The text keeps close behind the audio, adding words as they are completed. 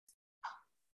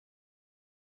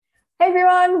Hey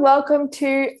everyone, welcome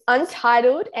to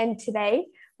Untitled, and today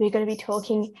we're going to be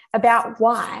talking about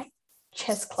why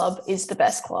Chess Club is the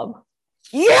best club.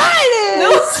 Yeah,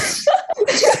 it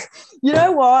is. You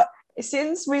know what?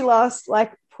 Since we last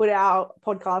put our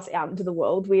podcast out into the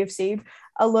world, we have seen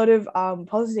a lot of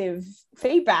positive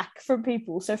feedback from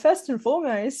people. So first and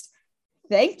foremost,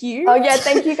 thank you. Oh yeah,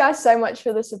 thank you guys so much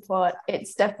for the support.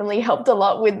 It's definitely helped a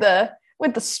lot with the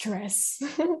stress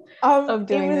of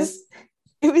doing this.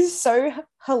 It was so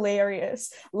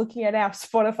hilarious looking at our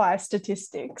Spotify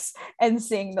statistics and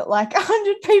seeing that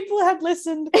 100 people had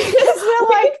listened. we were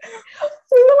like,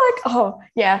 oh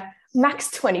yeah, max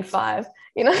 25,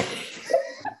 you know.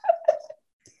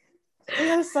 We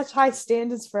have such high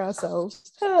standards for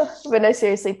ourselves. But no,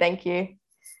 seriously, thank you.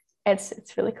 It's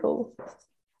really cool.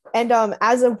 And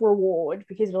as a reward,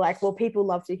 because we're like, well, people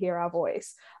love to hear our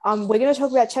voice, we're going to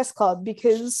talk about Chess Club,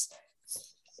 because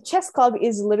Chess Club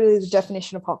is literally the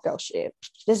definition of hot girl shit.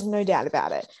 There's no doubt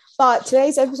about it. But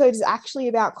today's episode is actually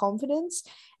about confidence.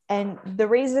 And the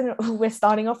reason we're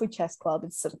starting off with Chess Club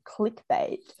is some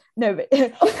clickbait. No, but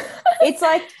it's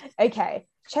like, okay,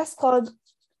 Chess Club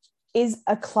is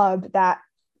a club that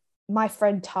my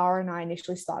friend Tara and I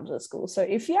initially started at school. So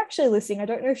if you're actually listening, I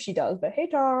don't know if she does, but hey,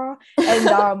 Tara.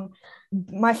 And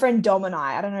my friend Dom and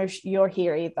I don't know if you're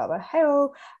here either, but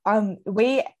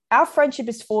hey, our friendship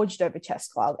is forged over Chess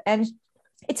Club. And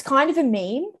it's kind of a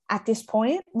meme at this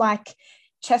point. Like,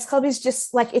 Chess Club is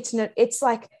just like, it's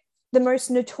like the most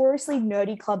notoriously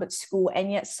nerdy club at school. And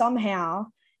yet somehow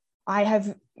I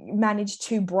have managed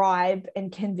to bribe and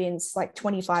convince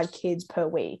 25 kids per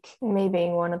week. Me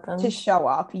being one of them. To show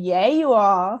up. Yeah, you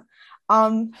are.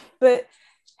 But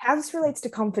how this relates to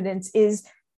confidence is,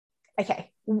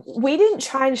 okay, we didn't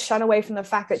try and shun away from the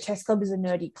fact that Chess Club is a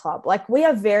nerdy club. We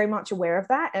are very much aware of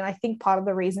that. And I think part of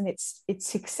the reason it's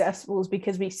successful is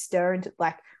because we just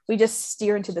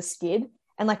steer into the skid,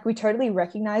 and we totally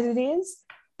recognize it is.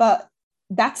 But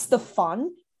that's the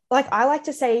fun. I like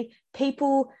to say,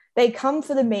 people, they come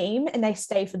for the meme and they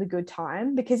stay for the good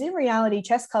time, because in reality,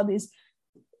 Chess Club is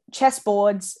chess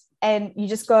boards, and you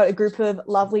just got a group of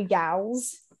lovely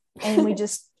gals, and we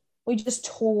just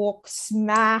talk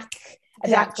smack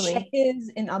about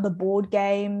checkers and other board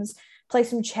games, play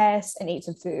some chess and eat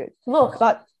some food. Look,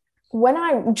 but when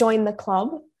I joined the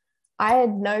club, I had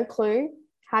no clue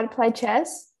how to play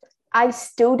chess. I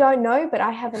still don't know, but I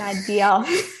have an idea.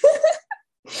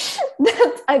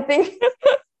 I think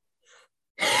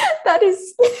that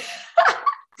is the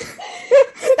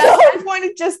whole point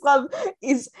of Chess Club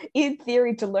is, in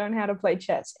theory, to learn how to play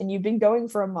chess, and you've been going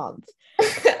for a month.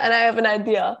 And I have an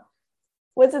idea.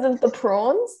 Was it the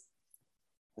prawns?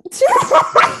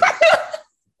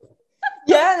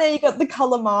 Yeah, and then you got the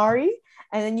calamari,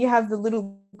 and then you have the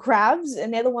little crabs,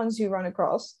 and they're the ones who run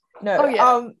across. No, oh,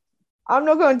 yeah. I'm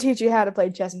not going to teach you how to play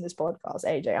chess in this podcast,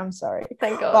 AJ. I'm sorry.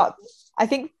 Thank God. But I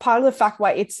think part of the fact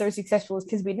why it's so successful is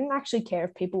because we didn't actually care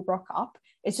if people rock up.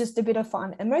 It's just a bit of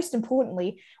fun. And most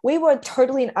importantly, we were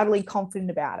totally and utterly confident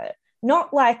about it.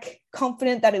 Not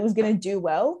confident that it was going to do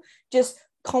well, just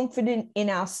confident in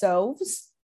ourselves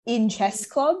in Chess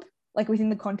Club, within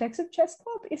the context of Chess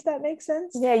Club, if that makes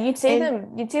sense. Yeah, you'd see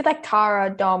Tara,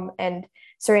 Dom, and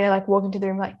Serena walk into the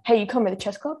room hey, you come to the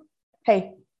Chess Club?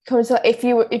 Hey, come to, if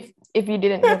you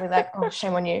didn't, you'll be oh,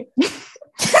 shame on you. That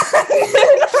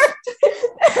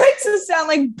makes us sound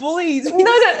like bullies. No, in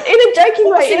a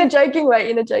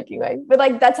joking way.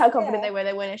 But that's how confident they were.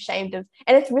 They weren't ashamed of.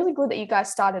 And it's really good that you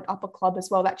guys started up a club as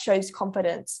well. That shows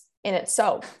confidence in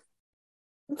itself.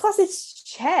 Plus, it's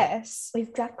chess.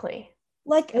 Exactly.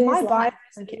 My bio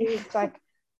is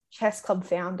Chess Club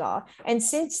founder, and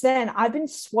since then I've been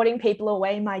swatting people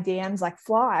away in my DMs like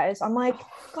flies. I'm like,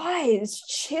 guys,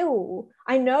 chill.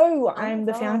 I know I'm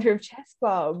the founder of Chess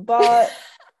Club, but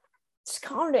just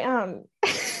calm down.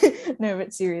 No,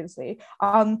 but seriously,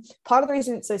 part of the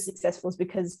reason it's so successful is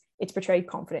because it's portrayed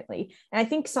confidently. And I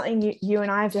think something you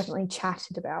and I have definitely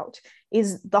chatted about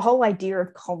is the whole idea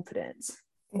of confidence,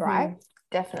 right?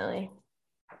 Definitely.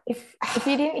 If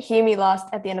you didn't hear me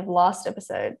at the end of last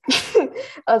episode,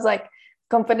 I was like,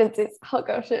 confidence is hot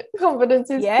guy shit.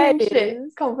 Confidence is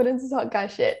shit. Confidence is hot guy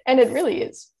shit. And it really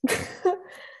is.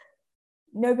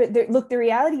 No, but the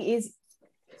reality is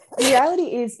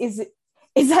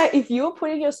that if you're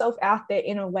putting yourself out there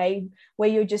in a way where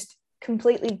you're just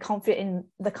completely confident in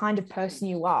the kind of person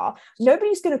you are,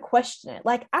 nobody's going to question it.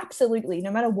 Absolutely,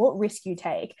 no matter what risk you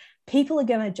take, people are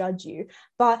going to judge you.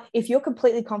 But if you're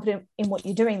completely confident in what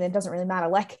you're doing, then it doesn't really matter.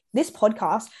 This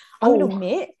podcast, I'm going to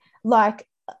admit,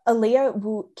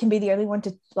 Aaliyah can be the only one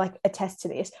to attest to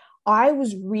this. I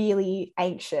was really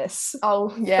anxious.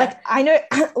 Oh, yeah. Like, I know,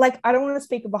 like, I don't want to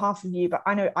speak on behalf of you, but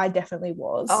I know I definitely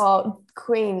was. Oh,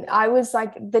 Queen. I was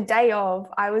like, the day of,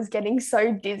 I was getting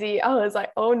so dizzy. I was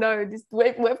like, oh no,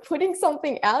 we're putting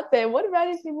something out there. What about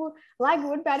if people like it?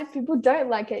 What about if people don't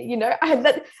like it? You know, I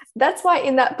had that's why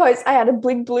in that post I had a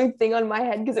big blue thing on my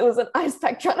head because it was an ice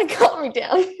pack trying to calm me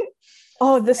down.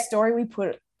 Oh, the story we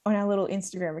put on our little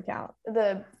Instagram account.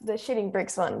 The shitting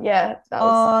bricks one. Yeah.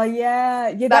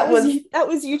 Yeah. That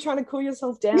was you trying to cool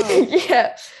yourself down.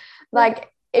 Yeah.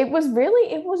 Like it was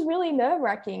really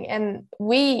nerve-wracking, and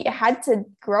we had to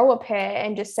grow a pair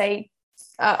and just say,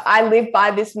 I live by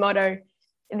this motto.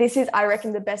 This is, I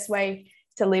reckon, the best way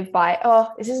to live by.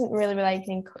 Oh, this isn't really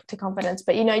relating to confidence,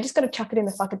 but you know, you just got to chuck it in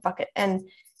the fucking bucket and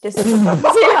just see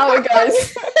how it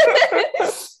goes.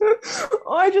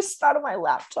 Oh, I just started my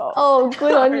laptop. Oh,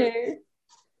 good on you.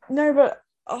 No, but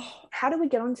how do we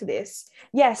get onto this?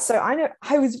 Yes, so I know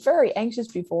I was very anxious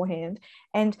beforehand,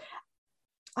 and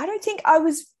I don't think I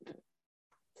was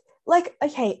like,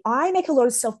 okay, I make a lot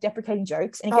of self-deprecating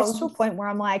jokes, and it gets to a point where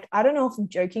I'm like, I don't know if I'm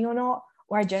joking or not,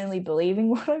 or I genuinely believe in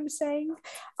what I'm saying.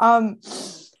 It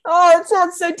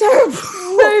sounds so terrible.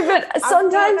 No, but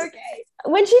sometimes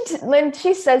when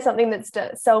she says something that's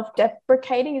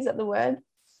self-deprecating, is that the word?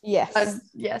 Yes.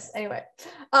 Yes. Anyway,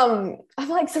 I'm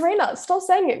like, Serena, stop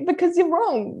saying it because you're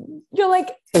wrong. You're like,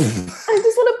 I just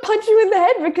want to punch you in the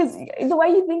head because the way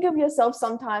you think of yourself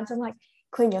sometimes, I'm like,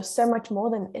 Queen, you're so much more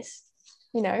than this.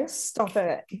 You know, stop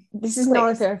it. This is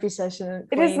not a therapy session.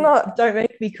 Queen. It is not. Don't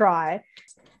make me cry.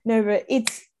 No, but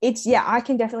it's yeah, I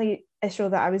can definitely assure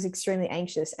that I was extremely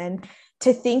anxious, and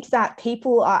to think that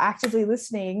people are actively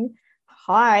listening,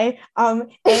 and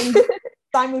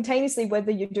simultaneously,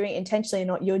 whether you're doing it intentionally or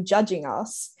not, you're judging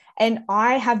us. And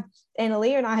Aaliyah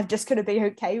and I have just got to be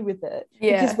okay with it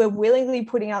because we're willingly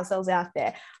putting ourselves out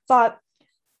there. But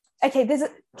okay, there's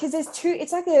two,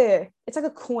 it's like a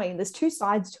coin. There's two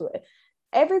sides to it.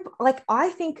 I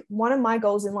think one of my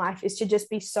goals in life is to just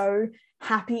be so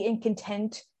happy and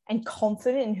content and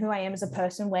confident in who I am as a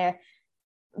person, where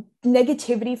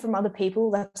negativity from other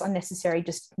people that's unnecessary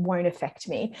just won't affect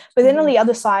me. But then on the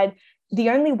other side,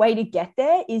 the only way to get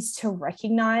there is to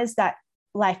recognize that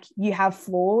like you have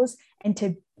flaws, and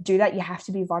to do that you have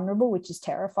to be vulnerable, which is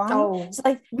terrifying. So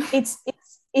like it's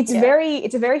a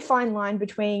very fine line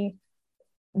between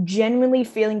genuinely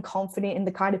feeling confident in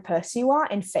the kind of person you are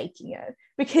and faking it,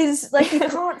 because like you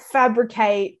can't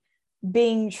fabricate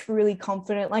being truly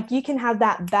confident. Like you can have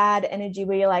that bad energy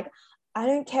where you're like, I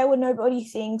don't care what nobody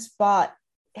thinks, but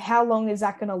how long is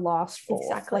that going to last for?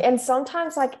 Exactly. And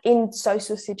sometimes like in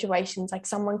social situations, like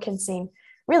someone can seem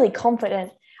really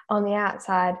confident on the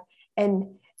outside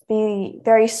and be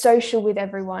very social with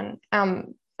everyone,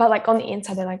 but like on the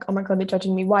inside they're like, oh my god, they're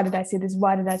judging me, why did I say this,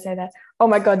 why did I say that, oh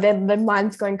my god, their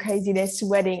mind's going crazy, they're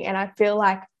sweating. And I feel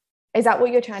like, is that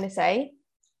what you're trying to say?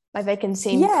 Like they can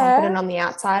seem confident on the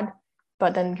outside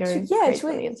but then go crazy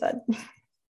on the inside.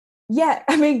 Yeah,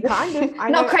 I mean, kind of.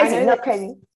 Not crazy.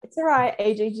 It's all right,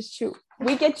 AJ, just shoot.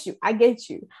 We get you. I get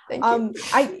you. Thank you.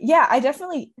 I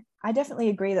definitely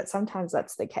agree that sometimes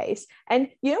that's the case. And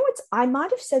you know what? I might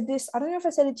have said this. I don't know if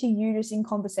I said it to you just in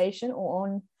conversation or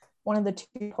on one of the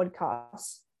two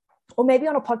podcasts, or maybe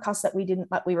on a podcast that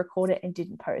we recorded and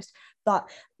didn't post. But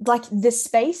like the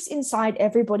space inside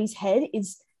everybody's head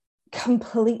is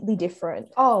completely different.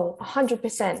 Oh,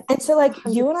 100%. And so like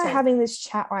 100%. You and I having this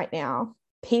chat right now,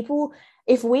 people,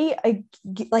 if we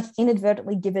like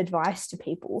inadvertently give advice to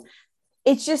people,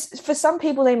 it's just, for some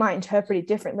people they might interpret it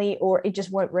differently, or it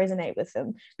just won't resonate with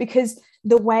them, because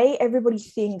the way everybody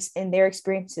thinks and their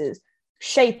experiences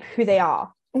shape who they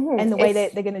are, and the way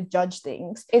they're going to judge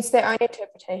things. It's their own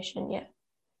interpretation. Yeah,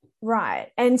 right.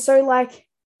 And so like,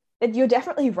 you're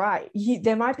definitely right.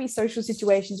 There might be social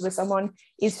situations where someone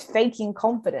is faking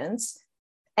confidence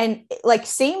and like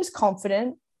seems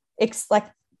confident. It's like,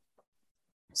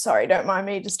 sorry, don't mind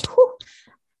me, just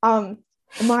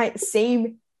might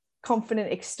seem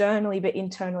confident externally, but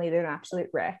internally they're an absolute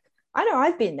wreck. I know,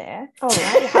 I've been there. Oh,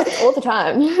 right. It happens all the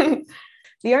time.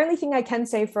 The only thing I can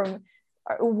say from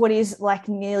what is like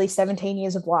nearly 17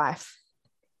 years of life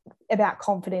about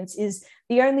confidence is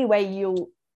the only way,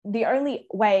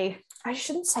 I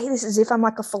shouldn't say this as if I'm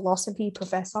like a philosophy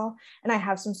professor and I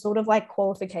have some sort of like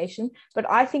qualification, but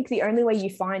I think the only way you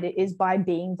find it is by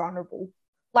being vulnerable.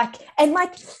 So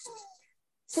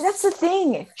that's the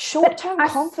thing. Short-term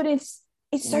confidence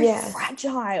is so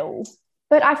fragile.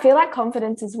 But I feel like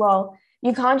confidence as well,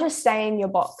 you can't just stay in your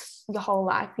box your whole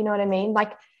life. You know what I mean?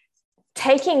 Like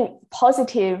taking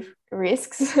positive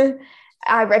risks,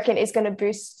 I reckon it's going to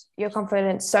boost your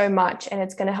confidence so much, and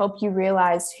it's going to help you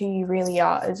realize who you really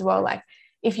are as well. Like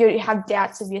if you have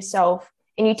doubts of yourself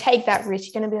and you take that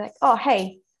risk, you're going to be like, oh,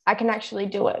 hey, I can actually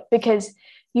do it. Because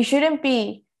you shouldn't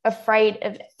be afraid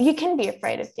of, you can be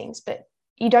afraid of things, but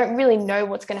you don't really know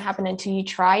what's going to happen until you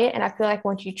try it. And I feel like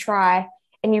once you try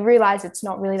and you realize it's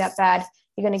not really that bad,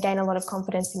 you're going to gain a lot of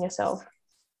confidence in yourself.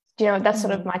 Do you know, that's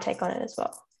sort of my take on it as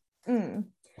well.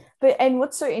 But and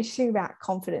what's so interesting about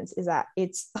confidence is that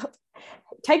it's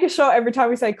take a shot every time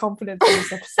we say confidence in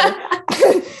this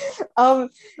episode.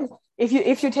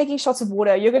 If you're taking shots of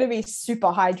water, you're going to be super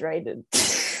hydrated.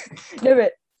 No,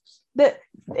 but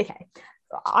okay.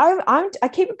 I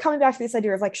keep coming back to this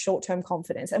idea of like short-term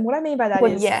confidence, and what I mean by that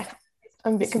is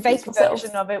I'm a bit fake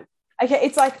version of it. Okay,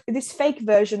 it's like this fake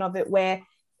version of it where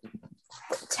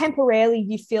temporarily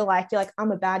you feel like you're like,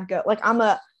 I'm a bad girl, like I'm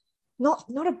a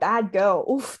not a bad girl.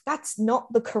 Oof, that's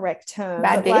not the correct term.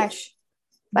 Bad bitch.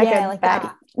 Like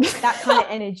that kind of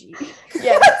energy.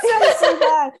 Yeah, that sounds so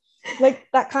bad. Like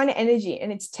that kind of energy,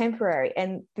 and it's temporary.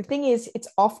 And the thing is, it's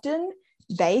often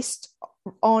based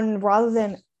on, rather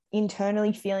than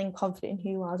internally feeling confident in who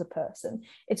you are as a person,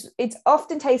 it's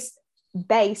often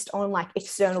based on like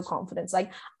external confidence.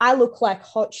 Like I look like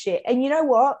hot shit, and you know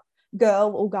what,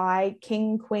 girl or guy,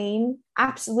 king, queen,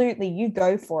 absolutely, you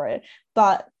go for it.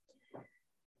 But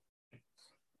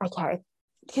okay,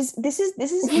 because this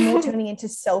is more turning into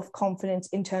self-confidence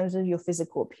in terms of your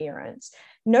physical appearance.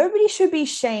 Nobody should be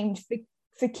shamed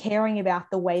for caring about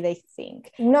the way they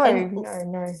think. No.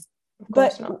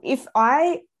 But if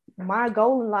my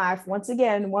goal in life, once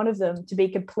again, one of them, to be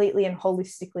completely and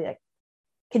holistically like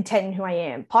content in who I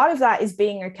am. Part of that is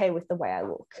being okay with the way I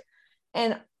look.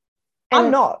 And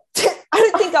I'm not. I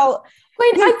don't think I'll...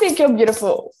 Wait, I think you're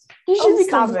beautiful. You should be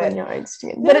confident in your own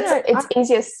skin. But it's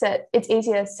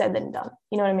easier said than done.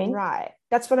 You know what I mean? Right.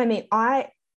 That's what I mean. I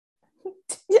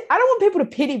don't want people to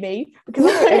pity me, because I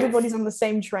know everybody's on the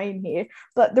same train here.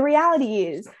 But the reality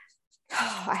is,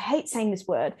 I hate saying this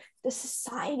word, the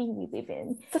society we live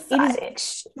in, it is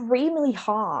extremely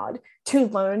hard to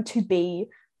learn to be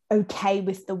okay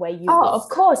with the way you look. Of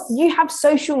course. You have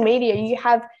social media. You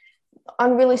have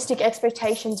unrealistic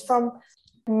expectations from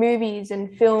movies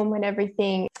and film and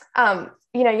everything.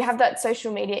 You have that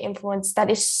social media influence that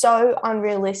is so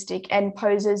unrealistic and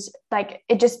poses like,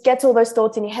 it just gets all those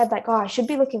thoughts in your head like, oh, I should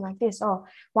be looking like this. Oh,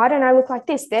 why don't I look like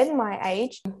this? They're my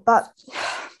age. But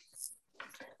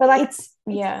like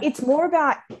it's more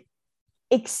about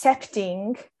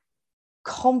accepting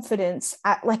confidence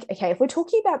at, like, okay, if we're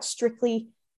talking about strictly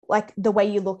like the way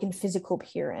you look in physical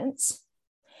appearance,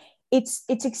 it's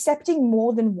accepting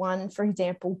more than one, for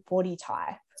example, body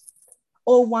type,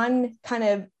 or one kind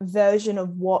of version of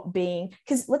what being,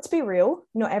 because let's be real,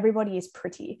 not everybody is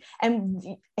pretty.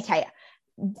 And okay,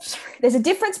 there's a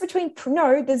difference between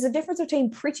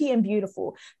pretty and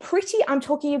beautiful. Pretty, I'm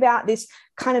talking about this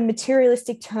kind of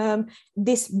materialistic term,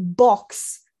 this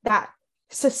box that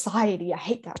society, I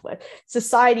hate that word,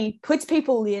 society puts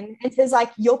people in and says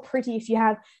like, you're pretty if you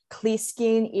have clear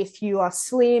skin, if you are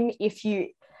slim, if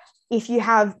you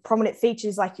have prominent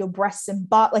features like your breasts and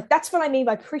butt. Like that's what I mean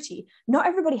by pretty. Not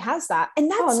everybody has that,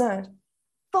 and that's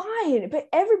fine. But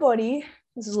everybody,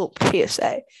 this is a little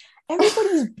PSA,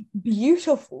 everybody's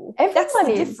beautiful. That's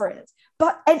the difference.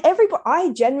 And everybody,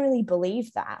 I generally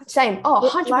believe that. Same.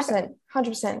 100%.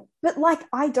 100%. But like,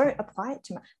 I don't apply it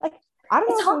to my, like, I don't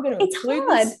know if I'm going to include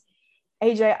this.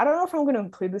 AJ, I don't know if I'm going to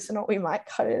include this or not. We might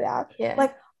cut it out. Yeah.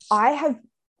 Like, I have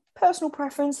personal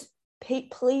preference.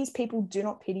 Please, people, do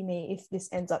not pity me if this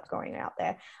ends up going out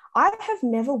there. I have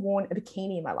never worn a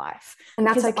bikini in my life. And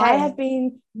that's okay. I have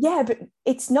been, but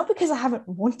it's not because I haven't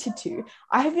wanted to.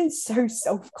 I have been so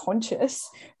self-conscious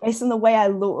based on the way I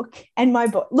look and my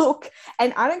look.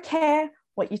 And I don't care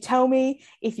what you tell me.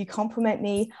 If you compliment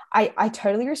me, I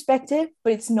totally respect it,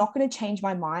 but it's not going to change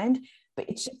my mind. But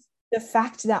it's just the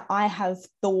fact that I have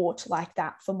thought like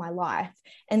that for my life.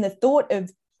 And the thought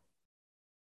of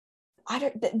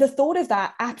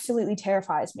that absolutely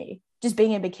terrifies me, just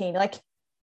being in a bikini. Like,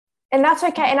 and that's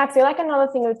okay. And I feel like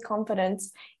another thing with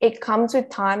confidence, it comes with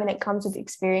time and it comes with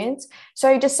experience.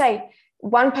 So just say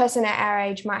one person at our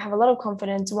age might have a lot of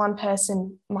confidence, one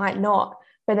person might not.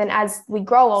 But then as we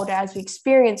grow older, as we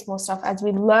experience more stuff, as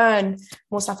we learn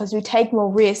more stuff, as we take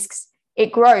more risks,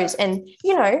 it grows. And,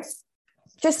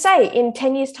 just say in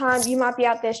 10 years time, you might be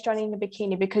out there strutting in a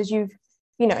bikini because you've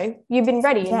been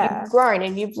ready and you've grown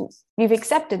and you've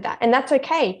accepted that, and that's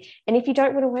okay. And if you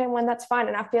don't want to wear one, that's fine.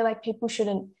 And I feel like people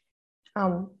shouldn't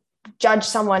judge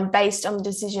someone based on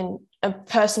a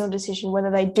personal decision,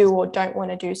 whether they do or don't want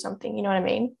to do something. You know what I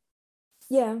mean?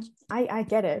 Yeah, I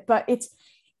get it. But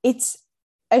it's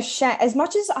as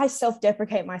much as I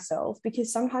self-deprecate myself,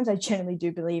 because sometimes I genuinely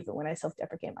do believe it when I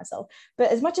self-deprecate myself, but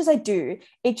as much as I do,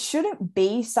 it shouldn't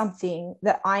be something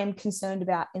that I am concerned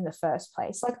about in the first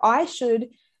place. Like, I should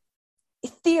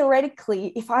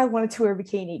theoretically, if I wanted to wear a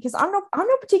bikini, because I'm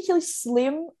not particularly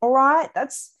slim, all right,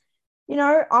 that's, you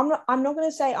know, I'm not going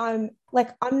to say I'm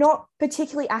not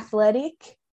particularly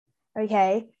athletic,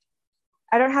 okay,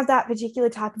 I don't have that particular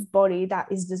type of body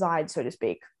that is desired, so to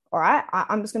speak. All right,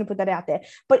 I'm just going to put that out there.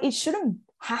 But it shouldn't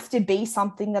have to be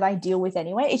something that I deal with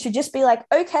anyway. It should just be like,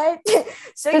 okay,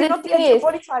 so you're not the ideal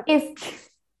body type.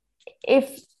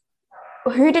 If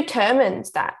who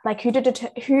determines that? Like, who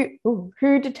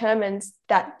determines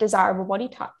that desirable body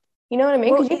type? You know what I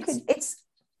mean? Well,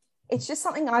 it's just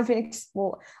something I've been.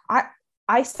 Well,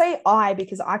 I say I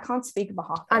because I can't speak on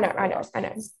behalf. I know.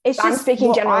 It's I'm just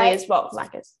speaking generally as well.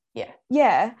 Like, it's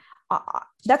yeah.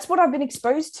 That's what I've been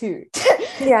exposed to.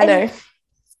 Yeah, I know.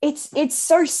 It's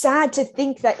so sad to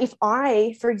think that if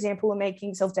I, for example, were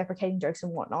making self-deprecating jokes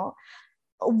and whatnot,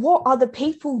 what other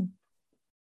people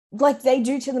like they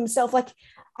do to themselves. Like,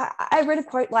 I read a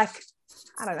quote, like,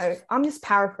 I don't know, I'm just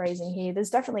paraphrasing here. There's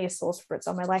definitely a source for it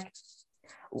somewhere. Like,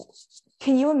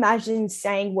 can you imagine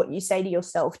saying what you say to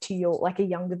yourself to your, like, a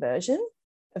younger version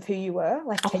of who you were,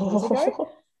 like 10 years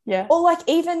ago? Yeah. Or, like,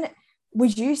 even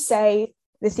would you say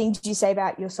the things you say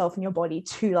about yourself and your body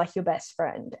to, like, your best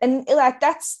friend? And, like,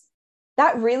 that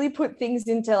really put things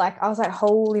into, like, I was like,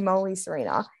 holy moly,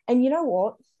 Serena. And you know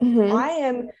what?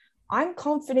 Mm-hmm. I'm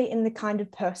confident in the kind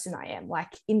of person I am,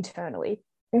 like, internally,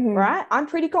 mm-hmm. right? I'm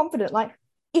pretty confident. Like,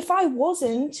 if I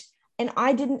wasn't, and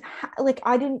I didn't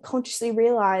I didn't consciously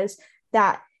realize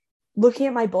that looking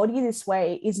at my body this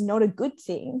way is not a good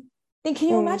thing, then can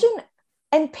you imagine?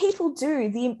 And people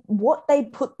do what they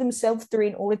put themselves through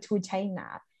in order to attain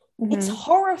that. Mm-hmm. It's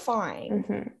horrifying.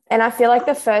 Mm-hmm. And I feel like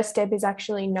the first step is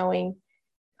actually knowing,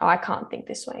 oh, I can't think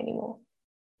this way anymore.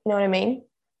 You know what I mean?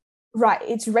 Right.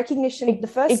 It's recognition.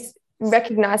 It's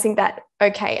recognizing that,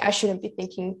 okay, I shouldn't be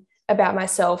thinking about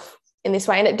myself in this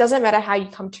way. And it doesn't matter how you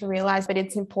come to realize, but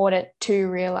it's important to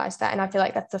realize that. And I feel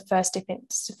like that's the first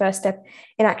step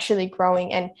in actually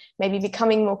growing and maybe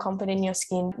becoming more confident in your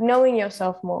skin, knowing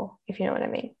yourself more, if you know what I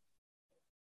mean.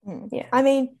 Yeah. I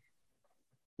mean,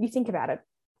 you think about it.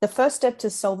 The first step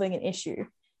to solving an issue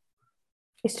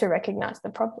is to recognize the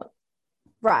problem.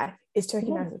 Right. Is to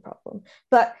recognize the problem.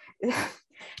 But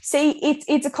see,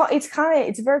 it's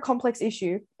a very complex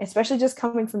issue, especially just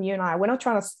coming from you and I. We're not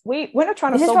trying to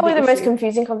This is probably the most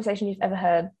confusing conversation you've ever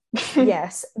heard.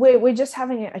 Yes, we're just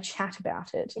having a chat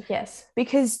about it. Yes,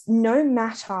 because no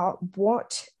matter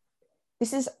what,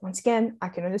 this is, once again, I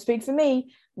can only speak for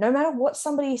me. No matter what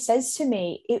somebody says to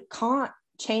me, it can't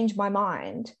change my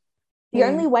mind. The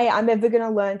only way I'm ever going to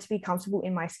learn to be comfortable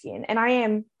in my skin, and I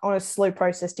am on a slow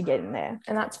process to get in there,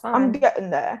 and that's fine. I'm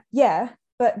getting there. Yeah.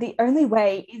 But the only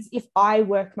way is if I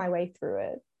work my way through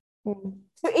it. So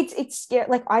it's scary.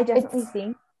 Like, I definitely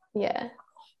think. Yeah.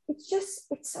 It's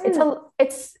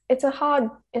a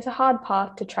hard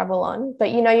path to travel on.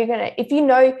 But you know if you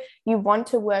know you want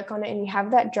to work on it and you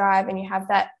have that drive and you have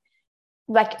that,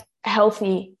 like,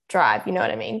 healthy drive, you know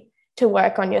what I mean, to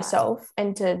work on yourself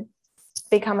and to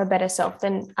become a better self,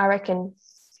 then I reckon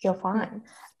you're fine.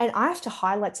 And I have to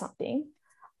highlight something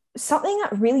that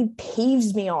really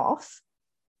peeves me off.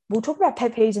 We'll talk about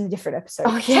pet peeves in a different episode.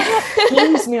 Oh, yeah.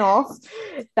 Something that peeves me off,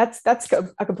 that's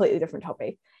a completely different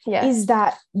topic. Yeah. Is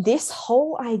that this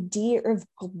whole idea of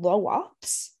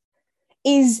glow-ups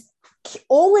is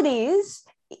all it is.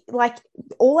 Like,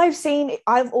 all I've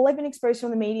been exposed to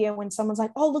on the media when someone's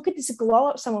like, oh, look at this glow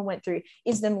up someone went through,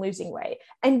 is them losing weight.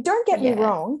 And don't get me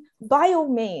wrong, by all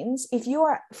means, if you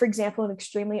are, for example, an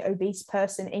extremely obese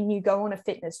person and you go on a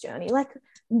fitness journey, like,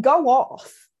 go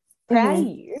off. Proud of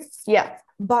you. Yeah.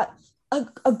 But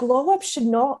a glow up should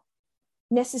not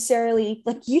necessarily,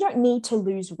 like, you don't need to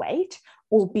lose weight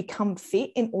or become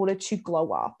fit in order to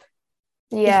glow up.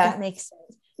 Yeah. If that makes sense.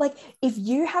 Like, if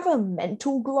you have a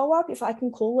mental glow up, if I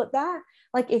can call it that,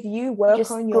 like, if you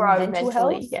work on your mental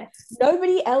health,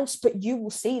 nobody else but you will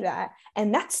see that.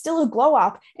 And that's still a glow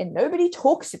up, and nobody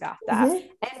talks about that.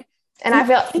 And I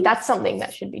feel that's something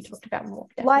that should be talked about more.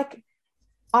 Definitely.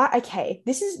 Like,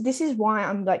 this is why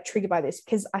I'm, like, triggered by this,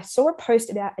 because I saw a post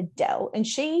about Adele, and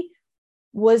she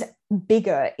was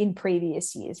bigger in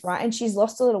previous years, right? And she's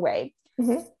lost a little weight.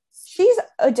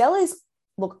 Adele is,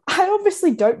 look, I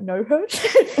obviously don't know her.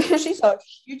 She's a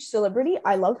huge celebrity.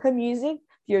 I love her music.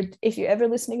 If you're ever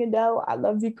listening, Adele, I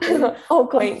love you, queen. Oh,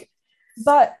 queen.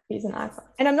 But she's an icon.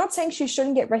 And I'm not saying she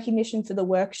shouldn't get recognition for the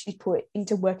work she's put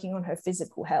into working on her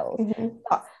physical health.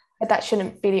 But that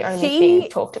shouldn't be the only thing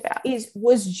talked about.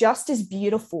 Was just as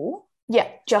beautiful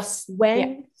just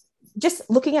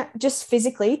looking at just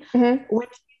physically, when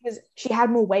she had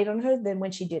more weight on her than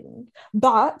when she didn't,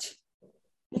 but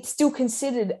it's still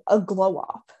considered a glow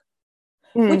up,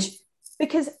 which,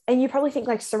 because, and you probably think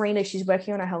like, Serena, she's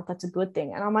working on her health, that's a good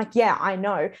thing. And I'm like, yeah, I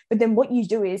know. But then what you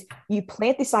do is you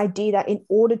plant this idea that in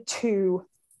order to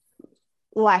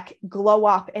like glow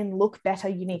up and look better,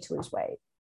 you need to lose weight.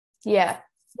 Yeah.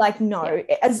 Like, no,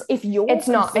 as if you're,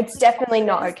 it's definitely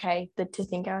not okay to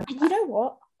think of. And you know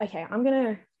what? Okay,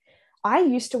 I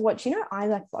used to watch, I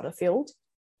Like Butterfield.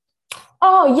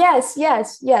 Oh, yes.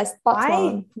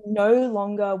 I no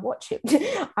longer watch it.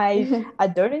 I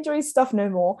don't enjoy stuff no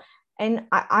more. And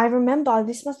I remember,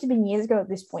 this must have been years ago at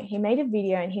this point, he made a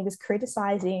video and he was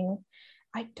criticizing,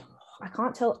 I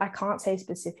can't say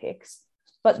specifics,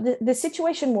 but the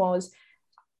situation was,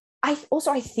 I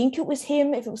think it was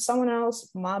him. If it was someone else,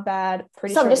 my bad.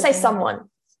 Just say someone.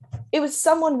 It was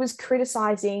someone was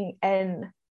criticizing, and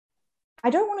I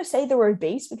don't want to say they were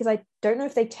obese because I don't know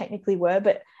if they technically were,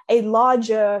 but a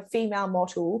larger female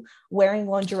model wearing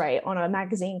lingerie on a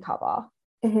magazine cover.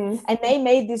 And they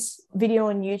made this video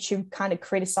on YouTube kind of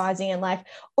criticizing and like,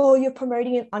 oh, you're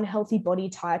promoting an unhealthy body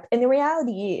type. And the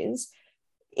reality is,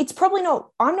 it's probably not,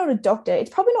 I'm not a doctor,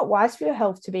 it's probably not wise for your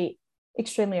health to be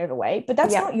extremely overweight, but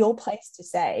that's not your place to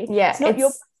say. It's not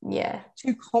your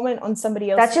to comment on somebody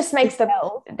else. That just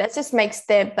makes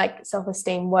their like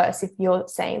self-esteem worse if you're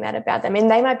saying that about them.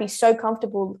 And they might be so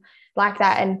comfortable like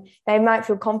that, and they might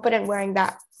feel confident wearing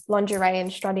that lingerie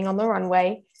and strutting on the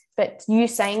runway, but you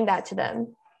saying that to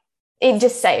them, it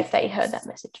just say if they heard that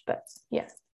message. But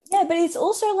but it's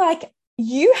also like,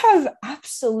 you have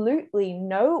absolutely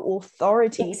no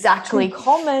authority to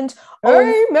comment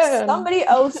on somebody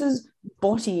else's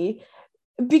body,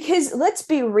 because let's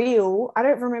be real, I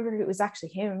don't remember if it was actually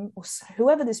him or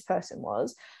whoever this person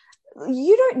was.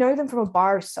 You don't know them from a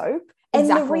bar of soap. And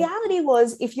the reality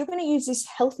was, if you're going to use this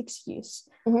health excuse,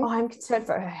 I'm concerned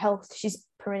for her health, she's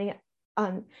promoting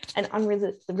an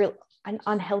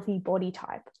unhealthy body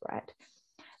type, right?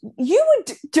 You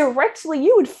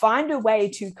would find a way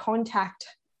to contact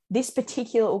this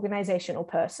particular organization or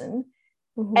person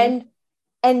and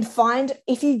find,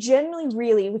 if you genuinely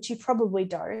really, which you probably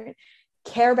don't,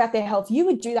 care about their health, you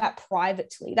would do that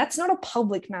privately. That's not a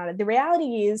public matter. The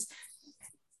reality is,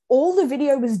 all the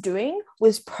video was doing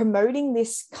was promoting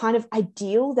this kind of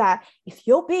ideal that if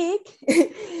you're big,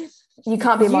 you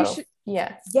can't be a model.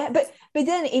 But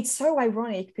then it's so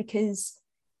ironic because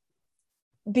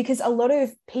a lot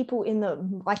of people in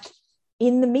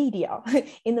the media,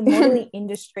 in the modeling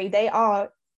industry, they are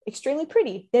extremely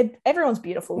pretty. Everyone's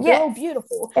beautiful. They're all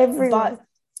beautiful. But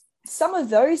some of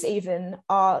those even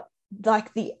are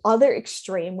like the other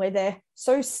extreme, where they're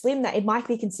so slim that it might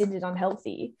be considered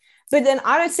unhealthy. But then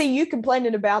I don't see you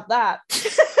complaining about that.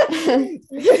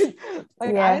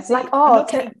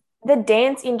 The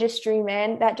dance industry,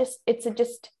 man, it's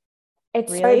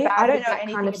really? So bad. I don't know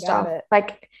anything about stuff. It.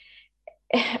 Like,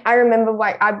 I remember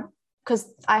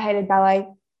because I hated ballet.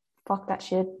 Fuck that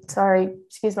shit. Sorry,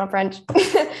 excuse my French. But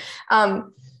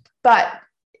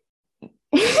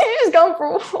just going for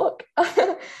a walk.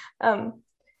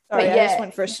 Sorry, I just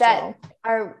went for a stroll.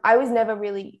 I was never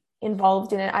really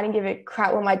involved in it. I didn't give a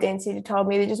crap what my dance teacher told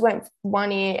me. They just went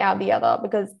one ear out the other,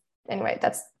 because anyway,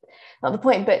 that's not the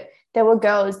point. But there were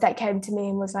girls that came to me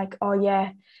and was like, oh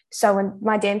yeah, so when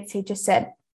my dance teacher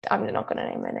said, I'm not going to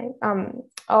name her name,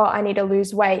 oh, I need to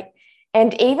lose weight.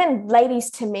 And even ladies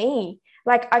to me,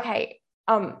 like, okay,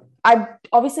 I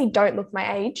obviously don't look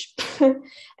my age.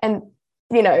 And,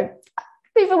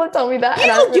 people have told me that. You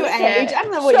look your age. I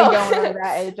don't know what you're going on with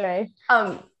that age, eh?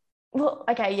 Well,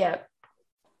 okay, yeah.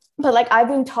 But like, I've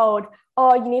been told,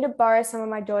 oh, you need to borrow some of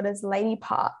my daughter's lady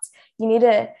parts. You need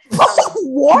to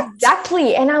what?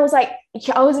 Exactly. And I was like,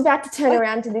 I was about to turn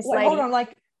around to this lady. Hold on,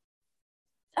 like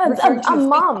a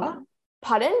mum.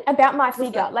 Pardon? About my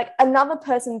figure. Like, another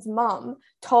person's mum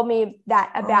told me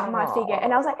that about my figure.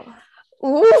 And I was like,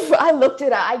 oof. I looked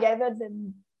at her. I gave her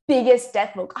the biggest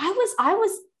death look. I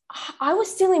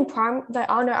was still in prime. Like,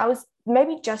 oh no, I was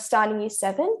maybe just starting year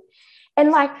 7.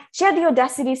 And like, she had the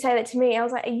audacity to say that to me. I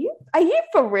was like, are you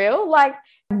for real? Like,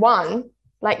 one,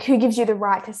 like, who gives you the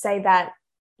right to say that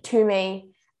to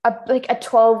me, a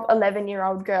 12,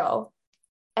 11-year-old girl?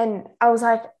 And I was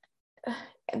like,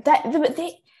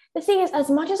 the thing is, as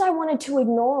much as I wanted to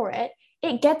ignore it,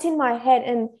 it gets in my head.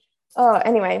 And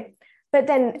anyway, but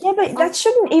then but that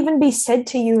shouldn't even be said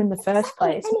to you in the first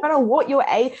place, no matter what your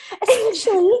age,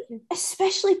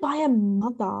 especially by a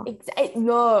mother.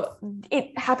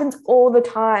 It happens all the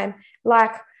time.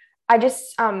 Like, I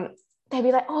just they'd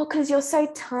be like, oh, because you're so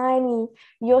tiny,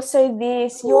 you're so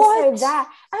this, you're so that.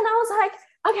 And I was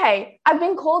like, okay, I've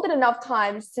been called it enough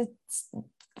times to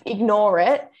ignore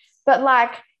it, but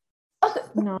like,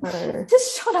 no,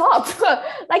 just shut up.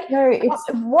 Like, no, it's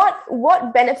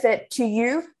what benefit to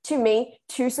you, to me,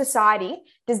 to society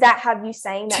does that have you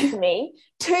saying that to me?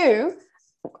 To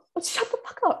shut the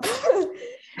fuck up.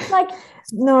 Like,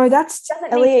 no, that's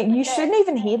Elliot, you shouldn't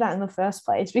even hear that in the first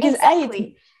place, because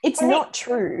exactly. it's not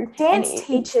true. Dance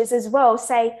teachers as well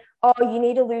say, oh, you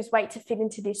need to lose weight to fit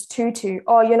into this tutu,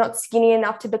 or you're not skinny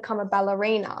enough to become a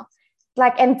ballerina.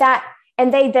 Like, and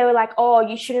they were like, oh,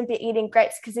 you shouldn't be eating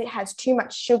grapes because it has too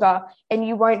much sugar and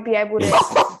you won't be able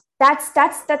to. That's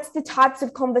the types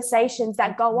of conversations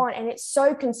that go on. And it's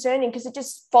so concerning because it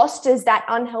just fosters that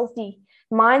unhealthy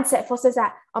mindset, fosters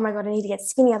that, oh my God, I need to get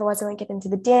skinny, otherwise I won't get into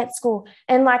the dance school.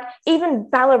 And like, even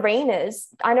ballerinas,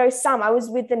 I know some, I was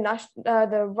with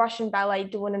the Russian ballet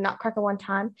doing a Nutcracker one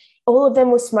time. All of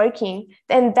them were smoking.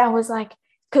 And that was like,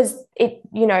 because it,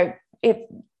 you know, it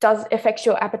does affects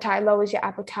your appetite, lowers your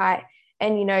appetite.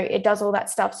 And, you know, it does all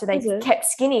that stuff. So they kept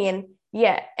skinny. And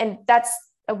yeah, and that's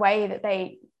a way that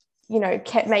they, you know,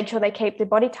 made sure they keep their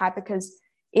body type, because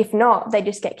if not, they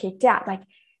just get kicked out. Like,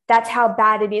 that's how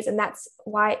bad it is. And that's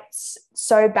why it's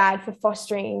so bad for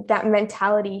fostering that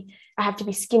mentality. I have to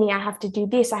be skinny. I have to do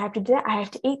this. I have to do that. I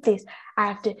have to eat this. I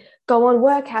have to go on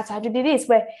workouts. I have to do this,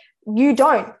 where you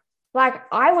don't. Like,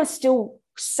 I was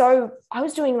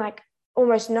doing like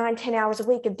almost 9-10 hours a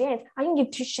week of dance. I didn't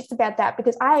give two shits about that,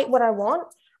 because I ate what I want.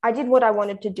 I did what I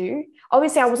wanted to do.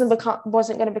 Obviously, I wasn't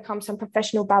going to become some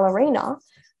professional ballerina,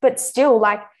 but still,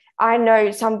 like, I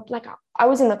know some, like, I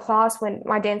was in the class when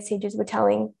my dance teachers were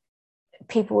telling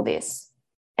people this,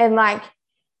 and I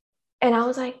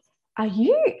was like, are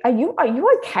you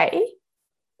okay?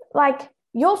 Like,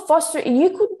 you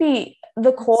could be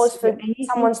the cause for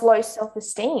someone's low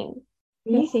self-esteem.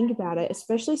 When you think about it,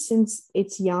 especially since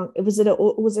it's young, was it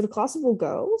a class of all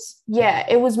girls? Yeah,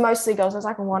 it was mostly girls. It was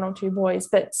like 1 or 2 boys,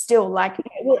 but still, like,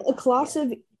 a class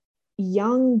of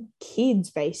young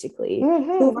kids, basically,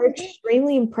 who are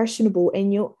extremely impressionable.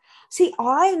 And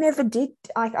I never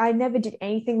did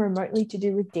anything remotely to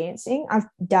do with dancing. I've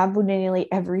dabbled in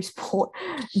nearly every sport.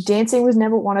 Dancing was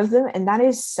never one of them, and that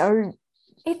is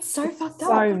it's so fucked up,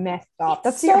 so messed up.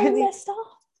 That's so messed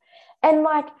up. And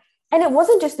like, and it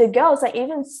wasn't just the girls. Like,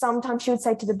 even sometimes she would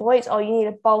say to the boys, oh, you need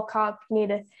to bulk up, you need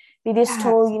to be this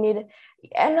tall, you need to.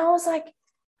 And I was like,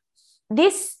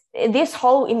 this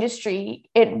whole industry,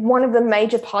 one of the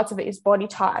major parts of it is body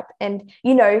type. And,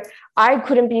 you know, I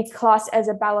couldn't be classed as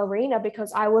a ballerina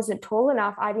because I wasn't tall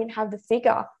enough. I didn't have the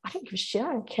figure. I don't give a shit.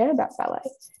 I don't care about ballet.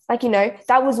 Like, you know,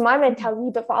 that was my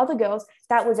mentality. But for other girls,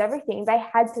 that was everything. They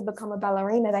had to become a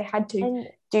ballerina. They had to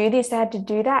do this. They had to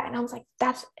do that. And I was like,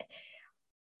 that's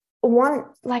one,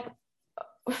 like,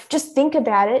 just think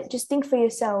about it. Just think for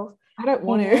yourself. I don't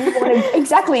want to.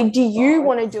 Exactly. Do you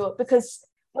want to do it? Because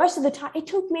most of the time, it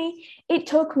took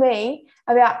me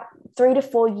about 3 to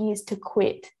 4 years to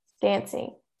quit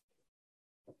dancing.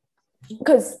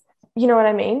 Because, you know what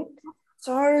I mean?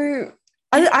 So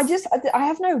I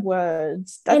have no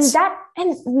words. And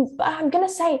I'm going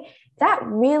to say that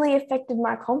really affected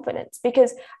my confidence,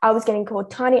 because I was getting called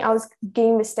tiny. I was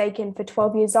getting mistaken for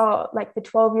 12 years old, like the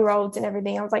 12-year-olds and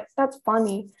everything. I was like, that's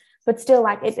funny, but still,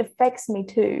 like, it affects me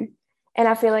too. And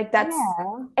I feel like that's,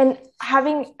 and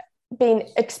having been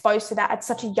exposed to that at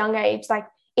such a young age, like,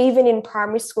 even in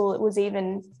primary school, it was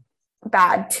even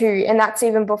bad too. And that's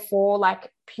even before, like,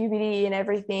 puberty and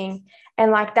everything.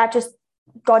 And, like, that just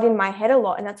got in my head a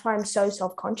lot. And that's why I'm so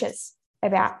self-conscious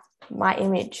about my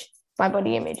image, my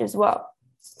body image as well.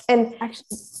 And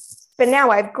actually, but now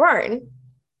I've grown,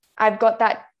 I've got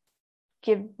that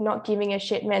not giving a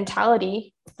shit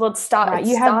mentality. Well,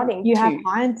 you have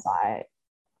hindsight.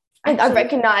 And I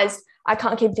recognized I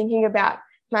can't keep thinking about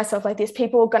myself like this.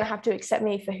 People are going to have to accept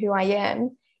me for who I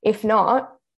am. If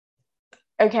not,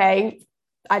 okay,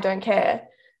 I don't care.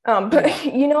 But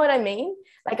you know what I mean?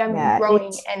 Like, I'm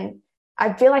growing, and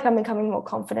I feel like I'm becoming more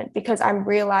confident because I'm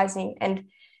realizing, and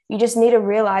you just need to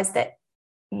realize that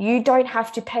you don't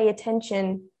have to pay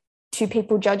attention to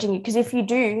people judging you, because if you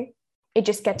do, it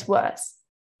just gets worse.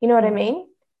 You know what I mean?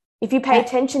 If you pay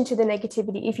attention to the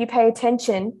negativity, if you pay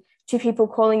attention to people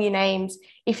calling you names,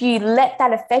 if you let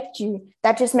that affect you,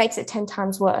 that just makes it 10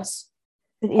 times worse.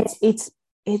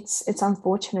 It's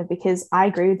unfortunate, because I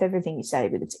agree with everything you say,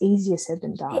 but it's easier said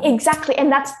than done. Exactly.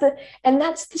 And that's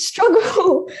the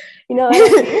struggle. You know what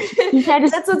I mean?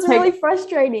 That's what's really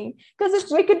frustrating, because if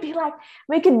we could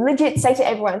legit say to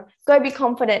everyone, go be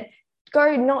confident,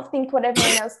 go not think what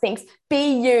everyone else thinks,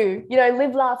 be you, you know,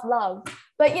 live, laugh, love.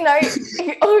 But, you know,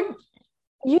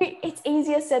 it's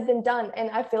easier said than done, and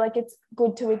I feel like it's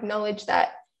good to acknowledge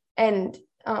that and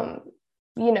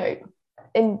you know,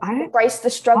 and embrace the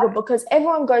struggle, because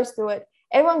everyone goes through it.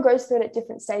 Everyone goes through it at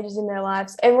different stages in their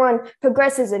lives. Everyone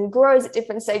progresses and grows at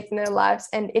different stages in their lives,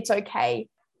 and it's okay.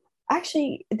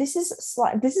 Actually, this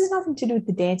is nothing to do with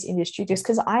the dance industry, just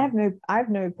because I have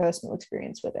no personal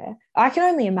experience with it. I can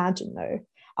only imagine though.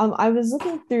 I was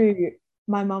looking through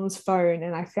my mum's phone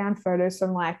and I found photos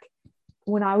from like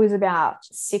when I was about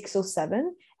 6 or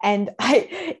 7, and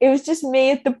it was just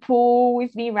me at the pool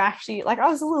with me Rashi. Like I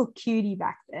was a little cutie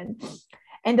back then.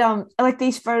 And like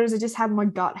these photos, I just had my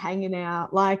gut hanging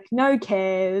out, like no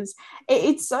cares.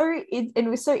 It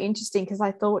was so interesting because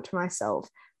I thought to myself,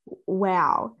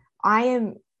 wow, I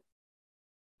am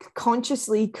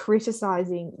consciously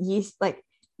criticizing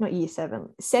not year 7,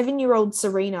 7-year-old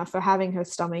Serena for having her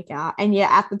stomach out. And yeah,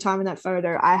 at the time in that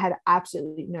photo, I had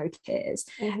absolutely no cares.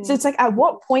 Mm-hmm. So it's like, at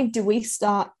what point do we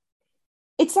start?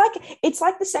 It's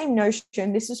like the same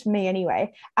notion. This is for me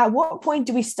anyway. At what point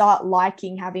do we start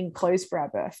liking having clothes for our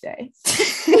birthday?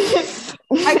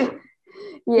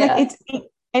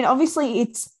 And obviously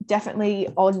it's definitely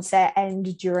on set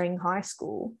and during high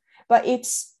school, but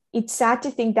it's sad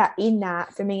to think that in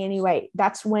that, for me anyway,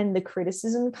 that's when the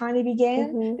criticism kind of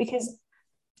began. Mm-hmm. Because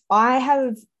I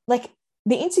have like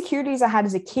the insecurities I had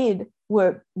as a kid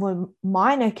were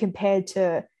minor compared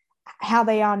to how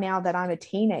they are now that I'm a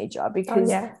teenager,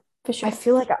 because for sure. I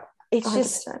feel like it's 100%.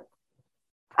 Just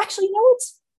actually,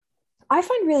 I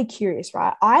find really curious,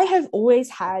 right? I have always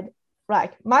had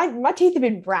like my teeth have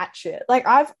been rat shit. Like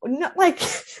I've not like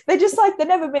they're just like they've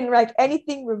never been like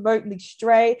anything remotely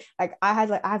straight. Like I had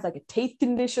like a teeth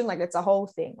condition. Like it's a whole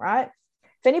thing, right?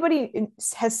 If anybody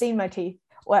has seen my teeth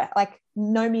or like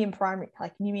knew me in primary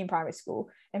school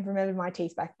and remembered my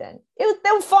teeth back then, they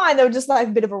were fine. They were just like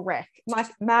a bit of a wreck. My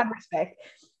mad respect.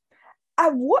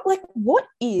 What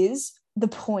is the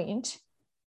point?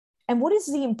 And what is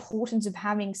the importance of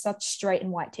having such straight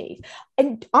and white teeth?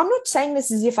 And I'm not saying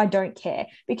this as if I don't care,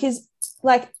 because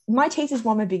like my teeth is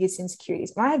one of my biggest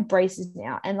insecurities. I have braces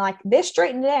now and like they're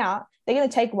straightened out. They're going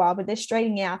to take a while, but they're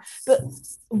straightening out. But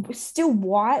still,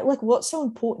 why? Like what's so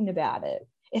important about it?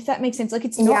 If that makes sense. Like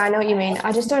it's not. Yeah, I know what you mean.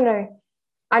 I just don't know.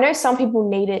 I know some people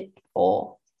need it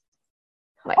for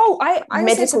like I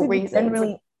medical reasons.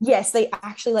 Generally, yes, they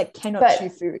actually like cannot chew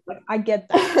food. Like I get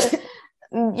that.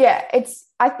 Yeah,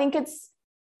 I think it's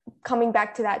coming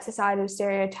back to that societal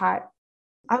stereotype.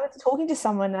 I was talking to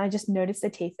someone and I just noticed their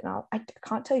teeth and I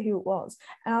can't tell you who it was.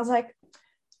 And I was like,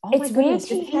 oh it's weird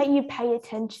that you pay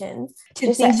attention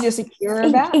to things you're secure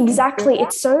about. Exactly.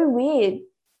 It's so weird.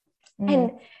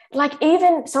 And like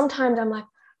even sometimes I'm like,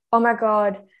 oh my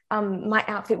God, my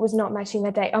outfit was not matching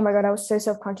that day. Oh my God, I was so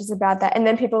self-conscious about that. And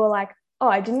then people were like, oh,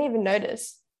 I didn't even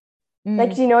notice.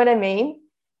 Like, do you know what I mean?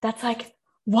 That's like,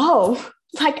 whoa.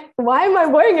 Like, why am I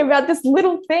worrying about this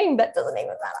little thing that doesn't even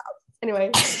matter?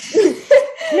 Anyway.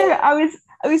 No,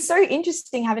 it was so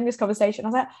interesting having this conversation. I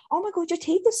was like, oh my God, your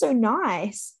teeth are so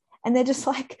nice. And they're just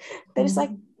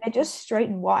straight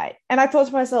and white. And I thought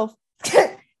to myself,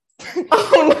 but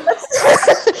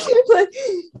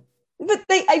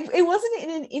it wasn't in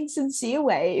an insincere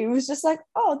way. It was just like,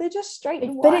 oh, they're just straight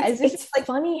and white. But it's like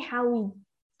funny how we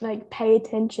like pay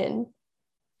attention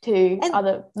to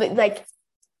other like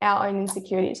our own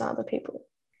insecurities on other people.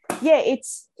 Yeah,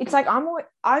 it's like I'm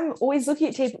always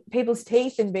looking at people's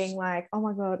teeth and being like, oh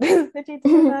my God, their teeth are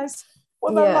so nice.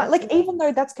 What about like even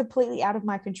though that's completely out of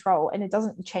my control and it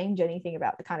doesn't change anything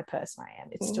about the kind of person I am,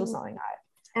 it's still something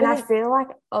I feel like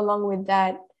along with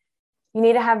that, you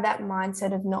need to have that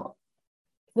mindset of not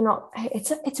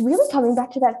it's really coming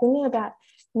back to that thing about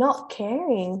not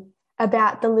caring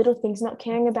about the little things, not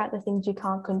caring about the things you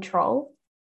can't control.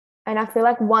 And I feel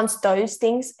like once those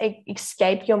things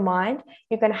escape your mind,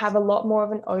 you're going to have a lot more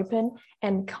of an open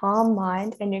and calm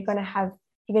mind, and you're going to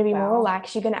be more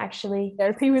relaxed. You're going to actually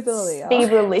therapy with Olivia. Be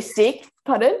realistic.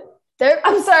 Pardon?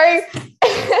 I'm sorry.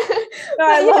 No,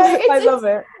 I love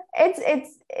it.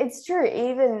 It's true.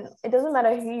 Even it doesn't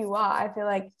matter who you are. I feel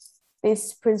like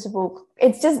this principle,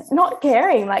 it's just not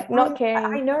caring, like not caring.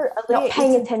 I know, not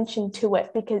paying attention to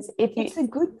it, because it's a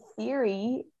good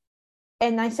theory.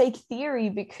 And I say theory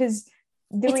because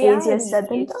it's easier said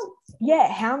than done.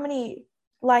 Yeah, how many,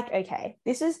 like, okay,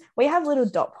 we have little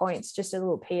dot points, just a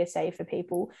little PSA for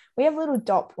people. We have little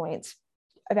dot points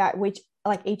about which,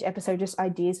 like, each episode, just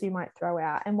ideas we might throw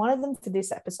out. And one of them for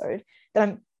this episode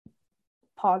that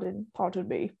pardon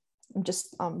me, I'm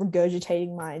just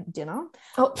regurgitating my dinner.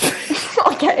 Oh,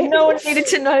 okay. No one needed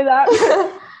to know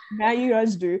that. Now you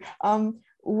guys do.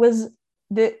 Was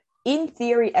that in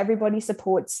theory, everybody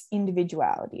supports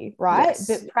individuality, right? Yes.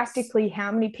 But practically,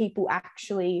 how many people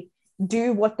actually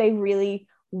do what they really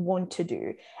want to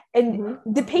do? And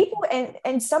the people,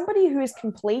 and somebody who is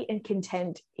complete and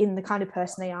content in the kind of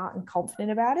person they are and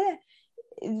confident about it,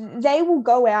 they will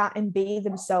go out and be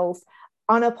themselves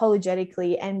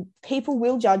unapologetically, and people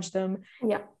will judge them.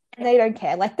 Yeah. And they don't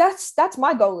care. Like that's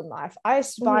my goal in life. I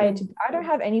aspire to. I don't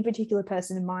have any particular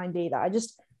person in mind either. I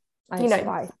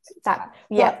aspire that.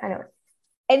 Yeah, I know.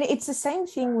 And it's the same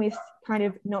thing with kind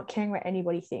of not caring what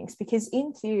anybody thinks, because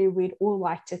in theory we'd all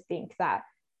like to think that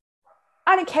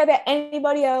I don't care about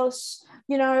anybody else.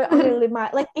 I'm gonna live my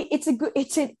like.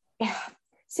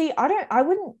 See, I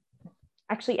wouldn't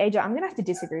actually, AJ. I'm gonna have to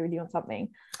disagree with you on something.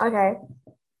 Okay.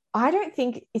 I don't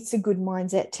think it's a good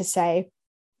mindset to say,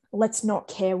 let's not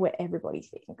care what everybody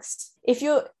thinks. If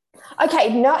you're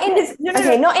okay, not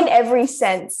in every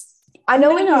sense. I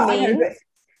know what you mean.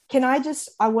 Can I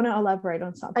want to elaborate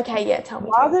on something? Okay, yeah, tell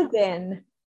me. Rather than,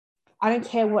 I don't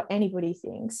care what anybody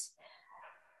thinks.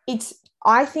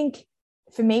 I think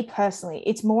for me personally,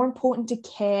 it's more important to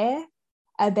care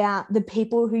about the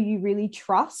people who you really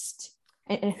trust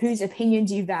and whose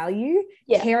opinions you value,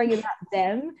 caring about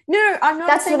them. No, I'm not.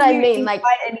 That's what I mean. Like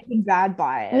anything bad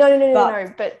by it.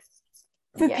 No. But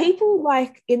for people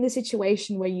like in the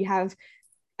situation where you have,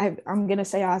 I'm going to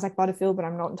say Isaac Butterfield, but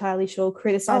I'm not entirely sure,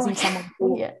 criticizing someone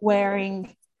for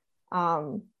wearing,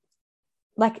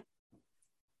 like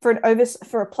for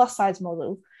a plus size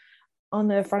model on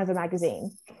the front of a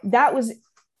magazine. That was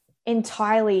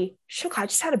entirely shook. I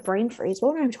just had a brain freeze.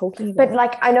 What am I talking about? But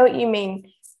like, I know what you mean.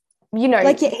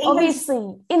 Like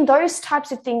obviously in those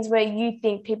types of things where you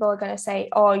think people are going to say,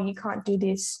 oh, you can't do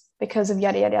this because of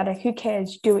yada, yada, yada. Who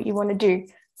cares? Do what you want to do.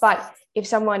 But if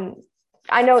someone,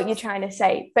 I know what you're trying to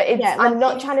say, but I'm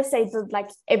not trying to say the, like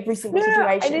every single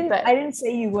situation. I didn't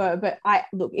say you were, but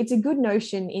look, it's a good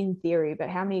notion in theory, but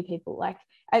how many people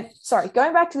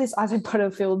going back to this Isaac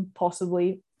Butterfield,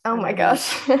 possibly. Oh my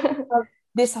gosh.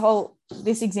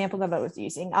 this example that I was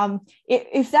using,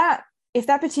 if that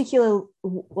particular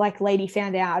like lady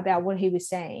found out about what he was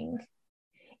saying,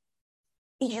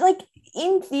 like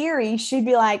in theory she'd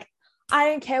be like, I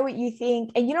don't care what you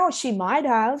think. And you know what she might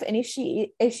have, and if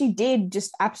she did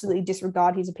just absolutely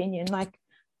disregard his opinion, like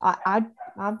I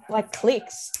like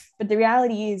clicks. But the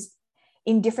reality is,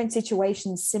 in different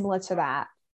situations similar to that,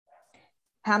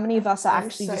 how many of us are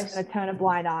actually just going to turn a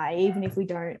blind eye, even if we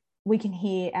don't? We can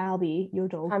hear Albie, your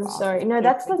dog. I'm sorry. No,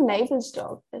 that's the neighbor's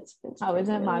dog.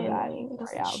 Isn't it my bad?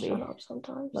 Sorry, Albie. Shut up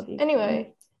sometimes. Love you.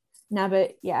 Anyway. No,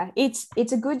 but yeah, it's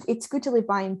good to live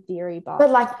by in theory, but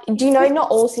like, do you know, not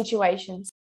all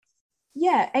situations.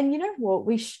 Yeah, and you know what?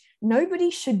 Nobody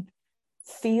should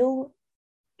feel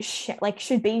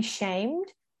should be shamed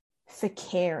for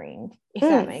caring, if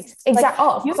that makes sense. Exactly.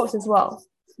 Of course, as well.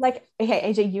 Like,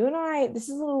 okay, AJ, you and I, this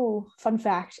is a little fun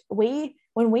fact.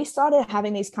 When we started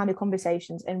having these kind of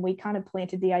conversations and we kind of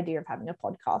planted the idea of having a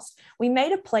podcast, we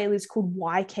made a playlist called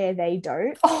Why Care They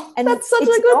Don't. Oh, and that's such a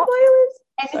good playlist.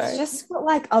 And it's just got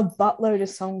like a buttload of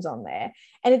songs on there.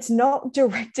 And it's not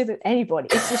directed at anybody.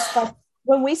 It's just like,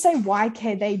 when we say why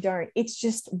care they don't, it's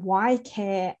just why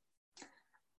care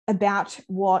about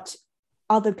what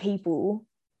other people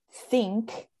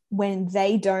think when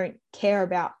they don't care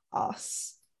about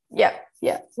us. Yeah.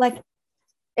 Like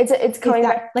it's coming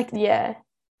back. Like if Yeah.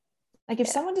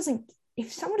 someone doesn't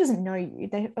know you,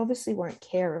 they obviously won't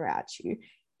care about you,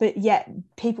 but yet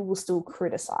people will still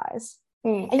criticize.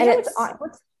 And you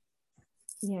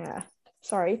know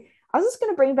sorry, I was just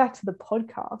going to bring back to the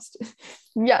podcast.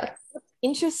 Yes.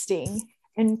 Interesting.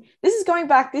 And this is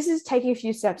taking a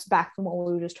few steps back from what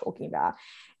we were just talking about,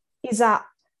 is that,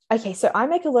 okay, so I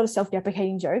make a lot of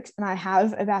self-deprecating jokes, and I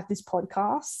have about this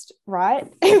podcast,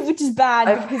 right? Which is bad.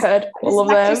 I've heard all of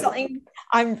them. Something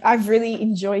I've really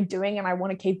enjoyed doing, and I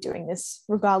want to keep doing this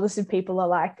regardless if people are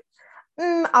like,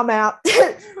 I'm out.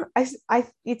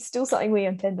 It's still something we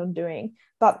intend on doing.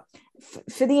 But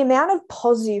for the amount of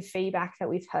positive feedback that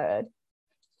we've heard,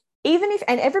 even if,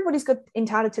 and everybody's got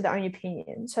entitled to their own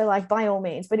opinion, so like by all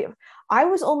means, but I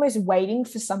was almost waiting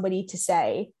for somebody to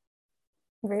say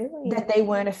that they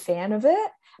weren't a fan of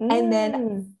it. And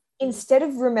then instead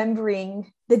of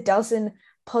remembering the dozen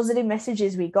positive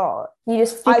messages we got, you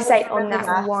just fixate on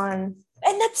that one.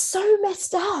 And that's so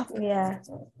messed up. Yeah.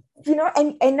 You know,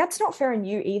 and that's not fair on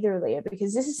you either, Leah,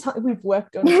 because this is something we've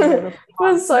worked on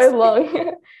for so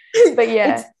long. But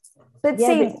yeah.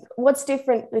 What's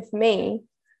different with me,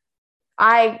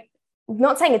 I'm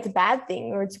not saying it's a bad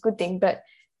thing or it's a good thing, but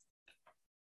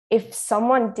if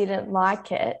someone didn't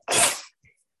like it,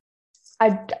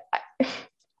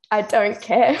 I don't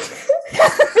care.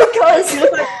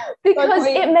 because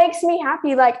it makes me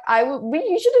happy. Like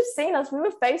you should have seen us. We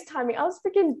were FaceTiming. I was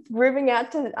freaking grooving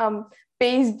out to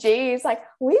B's G's. Like,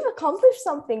 we've accomplished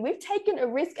something. We've taken a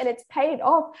risk and it's paid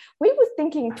off. We were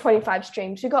thinking 25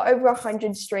 streams. We got over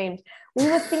 100 streams. We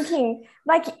were thinking,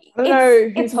 like, I don't know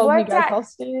who it's told me worked go out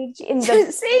hostage. in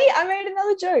the See, I made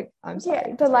another joke. I'm sorry.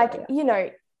 yeah, but like, you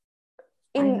know,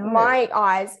 in my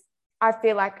eyes, I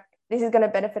feel like this is going to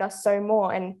benefit us so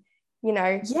more. And, you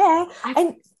know, yeah.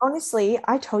 And honestly,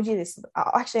 I told you this.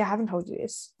 Actually, I haven't told you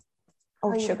this.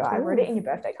 Oh, sugar, I wrote it in your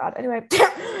birthday card. Anyway, you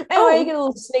get a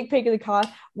little sneak peek of the card.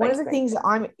 One of the things that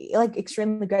I'm like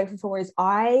extremely grateful for is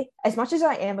as much as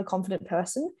I am a confident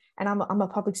person and I'm a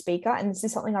public speaker, and this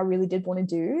is something I really did want to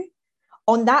do,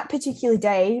 on that particular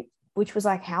day, which was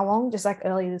like how long? Just like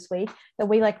earlier this week, that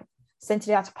we like sent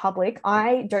it out to public.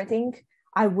 I don't think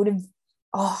I would have.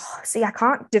 I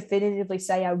can't definitively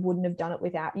say I wouldn't have done it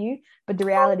without you, but the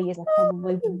reality is I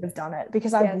probably wouldn't have done it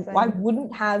because I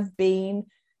wouldn't have been.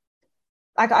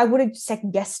 Like, I would have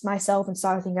second guessed myself and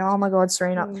started thinking, oh my God,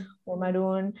 Serena, what am I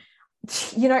doing?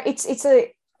 You know,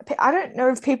 I don't know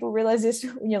if people realize this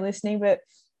when you're listening, but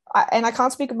I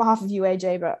can't speak on behalf of you,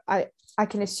 AJ, but I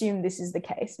can assume this is the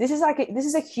case. This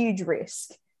is a huge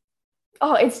risk.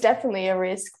 Oh, it's definitely a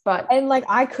risk, and like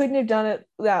I couldn't have done it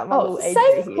without my little AJ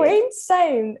same here. Queen,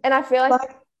 same. And I feel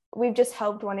like we've just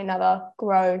helped one another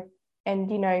grow and,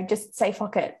 you know, just say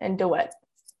fuck it and do it.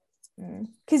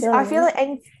 Because I feel like,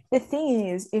 and the thing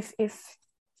is, if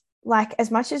like,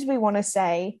 as much as we want to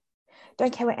say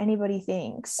don't care what anybody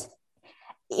thinks,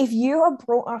 if you are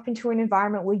brought up into an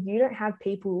environment where you don't have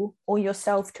people or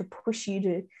yourself to push you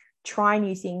to try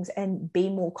new things and be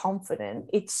more confident,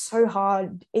 it's so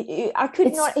hard. I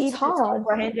could not even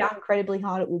comprehend how incredibly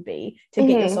hard it would be to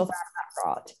get yourself out of that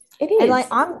rut. It is. And like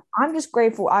I'm just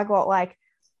grateful I got like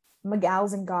my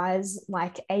gals and guys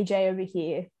like AJ over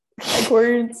here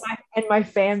and my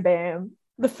fam bam.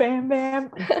 The fam bam.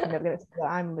 I'm never gonna say that.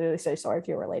 I'm really so sorry if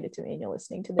you're related to me and you're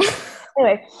listening to this.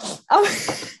 Anyway,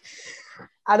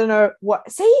 I don't know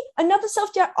what. See, another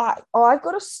self-doubt. I've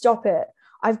got to stop it.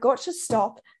 I've got to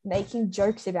stop making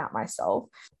jokes about myself.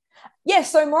 Yeah.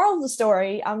 So, moral of the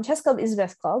story: chess club is the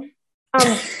best club.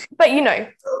 But you know,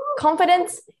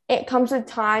 confidence. It comes with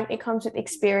time. It comes with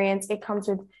experience. It comes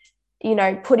with, you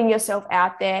know, putting yourself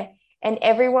out there. And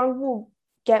everyone will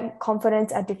get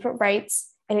confidence at different rates.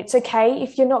 And it's okay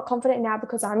if you're not confident now,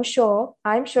 because I'm sure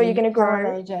you're going to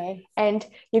grow and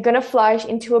you're going to flourish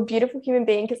into a beautiful human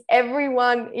being, because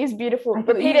everyone is beautiful.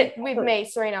 Repeat it with me,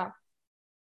 Serena.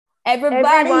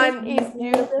 Everyone is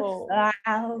beautiful.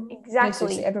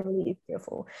 Exactly. No, everybody is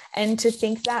beautiful. And to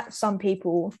think that some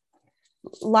people,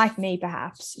 like me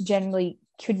perhaps, generally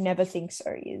could never think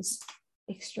so is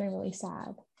extremely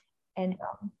sad. And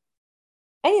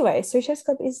anyway, so chess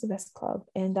club is the best club.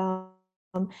 And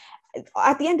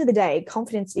at the end of the day,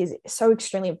 confidence is so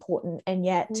extremely important, and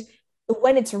yet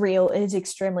when it's real, it is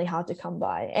extremely hard to come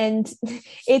by. And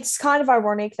it's kind of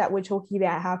ironic that we're talking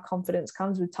about how confidence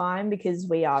comes with time, because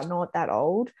we are not that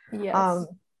old. Yes.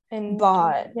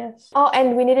 Yes. Oh,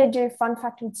 and we need to do fun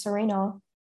fact with Serena.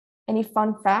 Any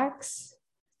fun facts?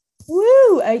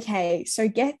 Woo! Okay, so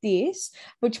get this.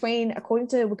 According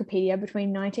to Wikipedia,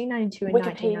 between 1992 and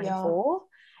 1994,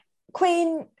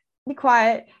 Queen, be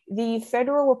quiet, the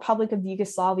Federal Republic of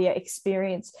Yugoslavia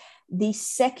experienced the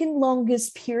second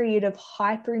longest period of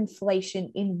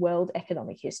hyperinflation in world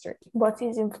economic history. What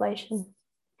is inflation?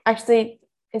 Actually,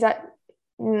 is that...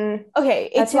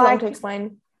 okay, it's too long to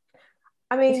explain.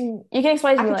 I mean... You can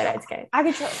explain to me later, it's okay. I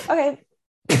could try... Okay.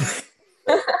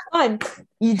 Fine.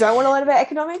 You don't want to learn about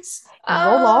economics? Your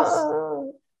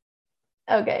loss.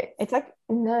 Okay. It's like...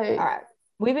 No. All right.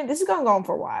 This has gone on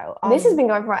for a while. This has been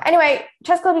going for a while. Anyway,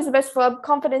 chess club is the best club.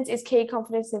 Confidence is key.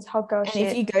 Confidence is hot girl shit. And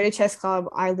if you go to chess club,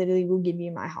 I literally will give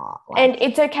you my heart. And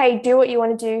it's okay. Do what you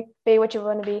want to do. Be what you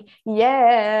want to be.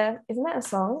 Yeah. Isn't that a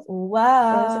song?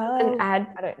 Wow. An ad.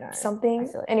 I don't know. Something.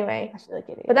 Anyway. I feel like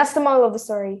it is. But that's the moral of the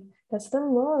story. That's the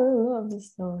moral of the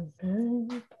story.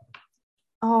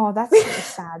 Oh, that's a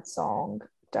sad song.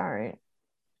 Don't.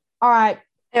 All right.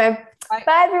 Anyway. Bye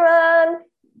everyone.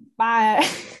 Bye.